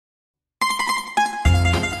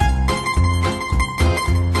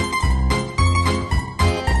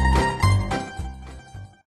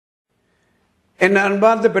என்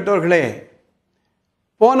அன்பார்ந்த பெற்றோர்களே,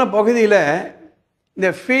 போன பகுதியில் இந்த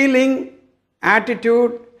ஃபீலிங்,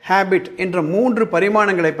 ஆட்டிடியூட், ஹேபிட் என்ற 3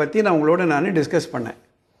 பரிமாணங்களை பற்றி நான் டிஸ்கஸ் பண்ணேன்.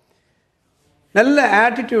 நல்ல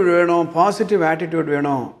ஆட்டிடியூட் வேணும், பாசிட்டிவ் ஆட்டிடியூட்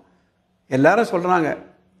வேணும். எல்லாரும் சொல்கிறாங்க,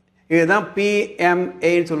 இதுதான்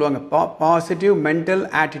PMAன்னு சொல்லுவாங்க, positive mental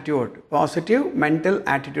attitude. Positive mental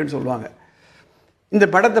ஆட்டிடியூட்னு சொல்லுவாங்க. இந்த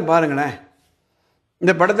படத்தை பாருங்களேன்.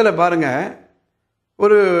 இந்த படத்தில் பாருங்கள்,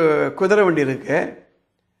 ஒரு குதிரை வண்டி இருக்குது.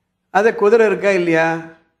 அது குதிரை இருக்கா இல்லையா?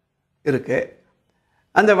 இருக்குது.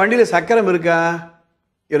 அந்த வண்டியில் சக்கரம் இருக்கா?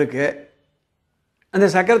 இருக்குது. அந்த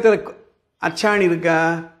சக்கரத்தில் அச்சாணி இருக்கா?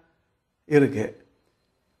 இருக்குது.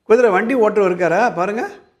 குதிரை வண்டி ஓட்டுறவர் இருக்காரா?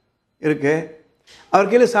 பாருங்கள், இருக்குது.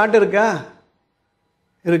 அவர் கீழே சாட்டு இருக்கா?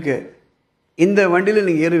 இருக்குது. இந்த வண்டியில்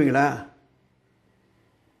நீங்கள் ஏறுவீங்களா?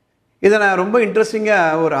 இதை நான் ரொம்ப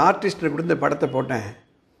இன்ட்ரெஸ்டிங்காக ஒரு ஆர்டிஸ்ட்டு கொடுத்த படத்தை போட்டேன்.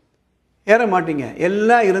 ஏற மாட்டீங்க.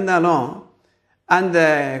 எல்லாம் இருந்தாலும் அந்த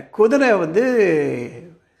குதிரை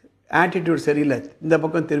ஆட்டிடியூட் சரியில்லை, இந்த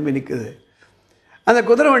பக்கம் திரும்பி நிற்குது. அந்த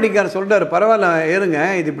குதிரை வண்டிக்காரர் சொல்கிறார், பரவாயில்ல ஏறுங்க,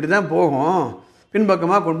 இது இப்படி தான் போகும்,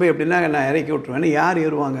 பின்பக்கமாக கொண்டு போய் எப்படின்னா நான் இறக்கி விட்ருவேன்னு. யார்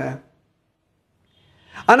ஏறுவாங்க?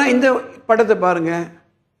 ஆனால் இந்த படத்தை பாருங்கள்,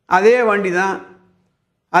 அதே வண்டி தான்,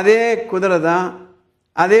 அதே குதிரை தான்,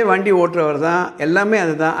 அதே வண்டி ஓட்டுறவர் தான், எல்லாமே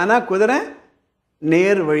அது தான். ஆனால் குதிரை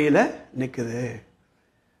நேர் வழியில் நிற்குது.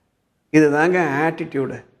 இது தாங்க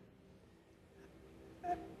ஆட்டிடியூடு.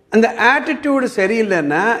 அந்த ஆட்டிடியூடு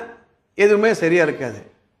சரியில்லைன்னா எதுவுமே சரியாக இருக்காது.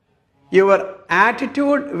 Your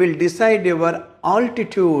attitude will decide your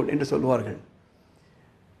altitude என்று சொல்வார்கள்.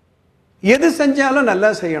 எது செஞ்சாலும் நல்லா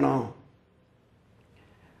செய்யணும்,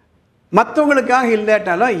 மற்றவங்களுக்காக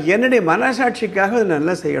இல்லாட்டாலும் என்னுடைய மனசாட்சிக்காக அது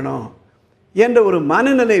நல்லா செய்யணும் என்ற ஒரு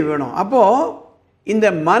மனநிலை வேணும். அப்போது இந்த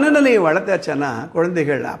மனநிலையை வளர்த்தாச்சுன்னா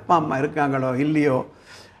குழந்தைகள் அப்பா அம்மா இருக்காங்களோ இல்லையோ,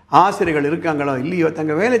 ஆசிரியர்கள் இருக்காங்களோ இல்லையோ,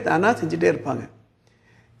 தங்கள் வேலை தானாக செஞ்சுட்டே இருப்பாங்க.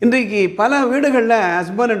 இன்றைக்கு பல வீடுகளில்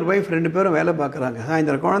ஹஸ்பண்ட் அண்ட் ஒய்ஃப் 2 பேரும் வேலை பார்க்குறாங்க.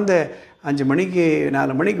 சாயந்தரம் குழந்தை 5 மணிக்கு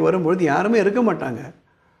 4 மணிக்கு வரும்பொழுது யாருமே இருக்க மாட்டாங்க.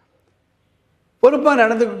 பொறுப்பாக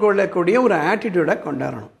நடந்து கொள்ளக்கூடிய ஒரு ஆட்டிடியூடை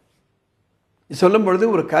கொண்டாடணும். சொல்லும் பொழுது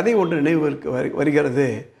ஒரு கதை ஒன்று நினைவு வருகிறது.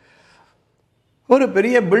 ஒரு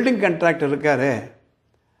பெரிய பில்டிங் கான்ட்ராக்டர் இருக்கார்.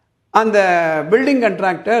 அந்த பில்டிங்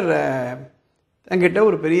கான்ட்ராக்டர் தங்கிட்ட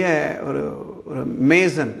ஒரு பெரிய ஒரு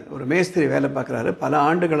மேசன், ஒரு மேஸ்திரி வேலை பார்க்குறாரு. பல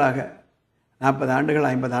ஆண்டுகளாக, 40 ஆண்டுகள்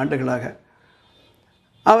 50 ஆண்டுகளாக.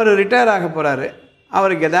 அவர் ரிட்டையர் ஆக போகிறாரு.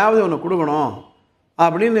 அவருக்கு ஏதாவது ஒன்று கொடுக்கணும்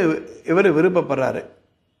அப்படின்னு இவர் விருப்பப்படுறாரு.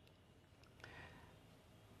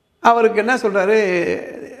 அவருக்கு என்ன சொல்கிறாரு,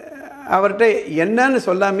 அவர்கிட்ட என்னன்னு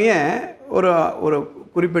சொல்லாமையே ஒரு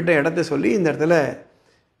குறிப்பிட்ட இடத்த சொல்லி, இந்த இடத்துல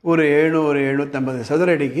ஒரு 750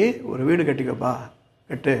 சதுர அடிக்கு ஒரு வீடு கட்டிக்கப்பா,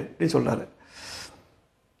 கட்டு அப்படின்னு சொல்கிறாரு.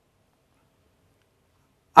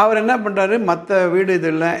 அவர் என்ன பண்ணுறாரு, மற்ற வீடு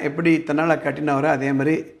இதெல்லாம் எப்படி இத்தனை நாளாக கட்டினவரோ அதே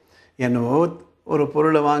மாதிரி என்னவோ ஒரு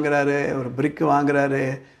பொருளை வாங்குறாரு, ஒரு பிரிக்கு வாங்குறாரு,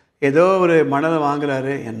 ஏதோ ஒரு மணலை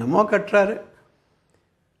வாங்குறாரு, என்னமோ கட்டுறாரு.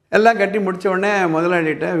 எல்லாம் கட்டி முடித்த உடனே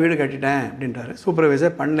முதலாளிகிட்ட வீடு கட்டிட்டேன் அப்படின்றாரு.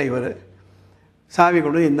 சூப்பர்வைசர் பண்ணல இவர். சாவி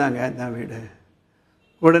கொண்டு இந்தாங்க, இதான் வீடு.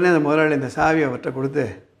 உடனே அந்த முதலாளி இந்த சாவி அவர்கிட்ட கொடுத்து,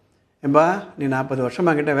 ஏம்பா நீ 40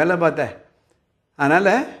 வருஷமாக கிட்ட வேலை பார்த்த,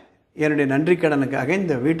 அதனால் என்னுடைய நன்றி கடனுக்காக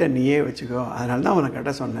இந்த வீட்டை நீயே வச்சுக்கோ, அதனால தான் அவனை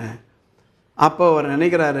கட்ட சொன்னேன். அப்போ அவர்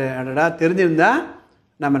நினைக்கிறாரு, அடடா தெரிஞ்சிருந்தா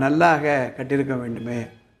நம்ம நல்லாக கட்டியிருக்க வேண்டுமே,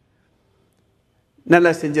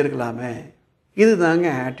 நல்லா செஞ்சுருக்கலாமே. இது தாங்க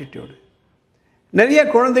ஆட்டிடியூடு. நிறைய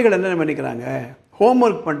குழந்தைகள் என்ன பண்ணிக்கிறாங்க,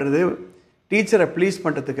 ஹோம்ஒர்க் பண்ணுறது டீச்சரை ப்ளீஸ்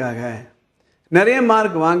பண்ணுறதுக்காக, நிறைய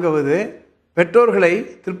மார்க் வாங்குவது பெற்றோர்களை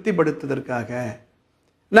திருப்திப்படுத்துவதற்காக.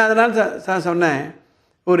 நான் அதனால் சொன்னேன்,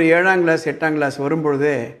 ஒரு 7ஆம் கிளாஸ் 8ஆம் கிளாஸ்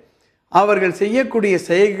வரும்பொழுது அவர்கள் செய்யக்கூடிய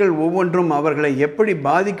செயல்கள் ஒவ்வொன்றும் அவர்களை எப்படி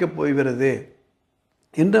பாதிக்கப் போகிறது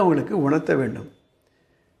என்று அவங்களுக்கு உணர்த்த வேண்டும்.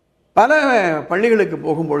 பல பள்ளிகளுக்கு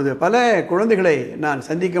போகும்பொழுது பல குழந்தைகளை நான்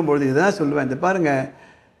சந்திக்கும் பொழுது இதுதான் சொல்லுவேன், இந்த பாருங்கள்,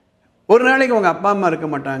 ஒரு நாளைக்கு உங்கள் அப்பா அம்மா இருக்க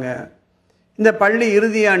மாட்டாங்க, இந்த பள்ளி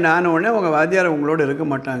இறுதியாண்டு ஆன உடனே உங்கள் வாத்தியார் உங்களோடு இருக்க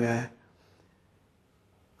மாட்டாங்க,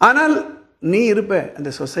 ஆனால் நீ இருப்ப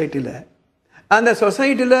அந்த சொசைட்டியில். அந்த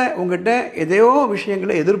சொசைட்டியில் உங்கள்கிட்ட எதையோ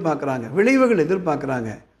விஷயங்களை எதிர்பார்க்குறாங்க, விளைவுகள்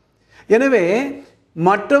எதிர்பார்க்குறாங்க. எனவே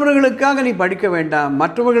மற்றவர்களுக்காக நீ படிக்க வேண்டாம்,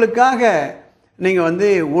 மற்றவர்களுக்காக நீங்கள்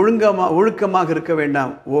ஒழுக்கமாக இருக்க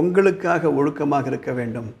வேண்டாம், உங்களுக்காக ஒழுக்கமாக இருக்க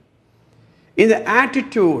வேண்டும். இந்த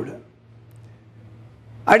ஆட்டிடியூட்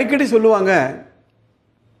அடிக்கடி சொல்லுவாங்க,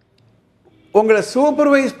 உங்களை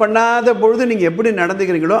சூப்பர்வைஸ் பண்ணாத பொழுது நீங்கள் எப்படி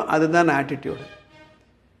நடந்துக்கிறீங்களோ அதுதான் ஆட்டிடியூடு.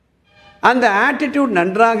 அந்த ஆட்டிடியூட்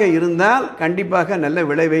நன்றாக இருந்தால் கண்டிப்பாக நல்ல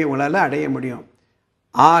விளைவை உங்களால் அடைய முடியும்.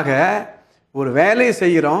 ஆக ஒரு வேலையை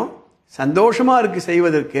செய்கிறோம், சந்தோஷமாக இருக்குது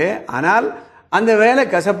செய்வதற்கு, ஆனால் அந்த வேலை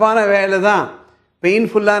கசப்பான வேலை தான்,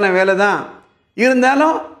 பெயின்ஃபுல்லான வேலை தான்,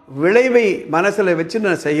 இருந்தாலும் விளைவை மனசில் வச்சு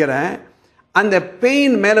நான் செய்கிறேன். அந்த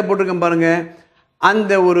பெயின் மேலே போட்டிருக்கேன் பாருங்கள்,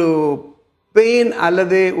 அந்த ஒரு பெயின்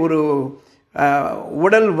அல்லது ஒரு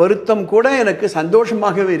உடல் வருத்தம் கூட எனக்கு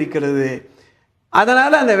சந்தோஷமாகவே இருக்கிறது.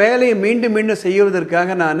 அதனால் அந்த வேலையை மீண்டும் மீண்டும்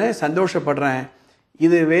செய்வதற்காக நான் சந்தோஷப்படுறேன்.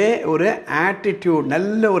 இதுவே ஒரு ஆட்டிடியூட்,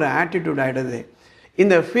 நல்ல ஒரு ஆட்டிடியூட் ஆகிடுது.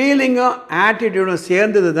 இந்த ஃபீலிங்கும் ஆட்டிடியூடும்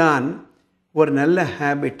சேர்ந்தது தான் ஒரு நல்ல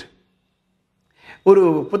ஹேபிட். ஒரு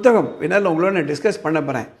புத்தகம் என்னால் உங்களோட நான் டிஸ்கஸ் பண்ண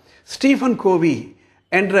போகிறேன். ஸ்டீஃபன் கோவி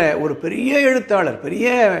என்ற ஒரு பெரிய எழுத்தாளர், பெரிய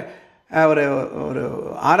ஒரு ஒரு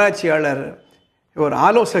ஆராய்ச்சியாளர், ஒரு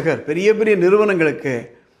ஆலோசகர், பெரிய பெரிய நிறுவனங்களுக்கு.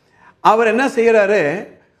 அவர் என்ன செய்கிறாரு,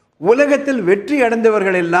 உலகத்தில் வெற்றி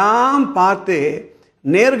அடைந்தவர்கள் எல்லாம் பார்த்து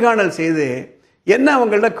நேர்காணல் செய்து என்ன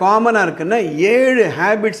அவங்கள்ட்ட காமனாக இருக்குன்னா 7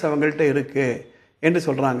 ஹேபிட்ஸ் அவங்கள்ட்ட இருக்குது என்று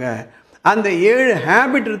சொல்கிறாங்க. அந்த 7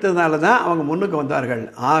 ஹேபிட் இருக்கிறதுனால தான் அவங்க முன்னுக்கு வந்தார்கள்.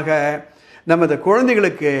 ஆக நமது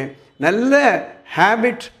குழந்தைகளுக்கு நல்ல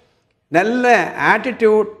ஹேபிட், நல்ல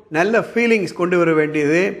ஆட்டிடியூட், நல்ல ஃபீலிங்ஸ் கொண்டு வர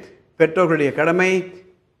வேண்டியது பெற்றோர்களுடைய கடமை,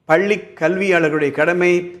 பள்ளி கல்வியாளர்களுடைய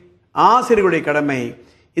கடமை, ஆசிரியர்களுடைய கடமை.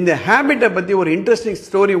 இந்த ஹேபிட்டை பற்றி ஒரு இன்ட்ரெஸ்டிங்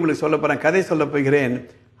ஸ்டோரி உங்களுக்கு சொல்ல போகிறேன், கதை சொல்ல போகிறேன்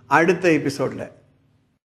அடுத்த எபிசோடில்.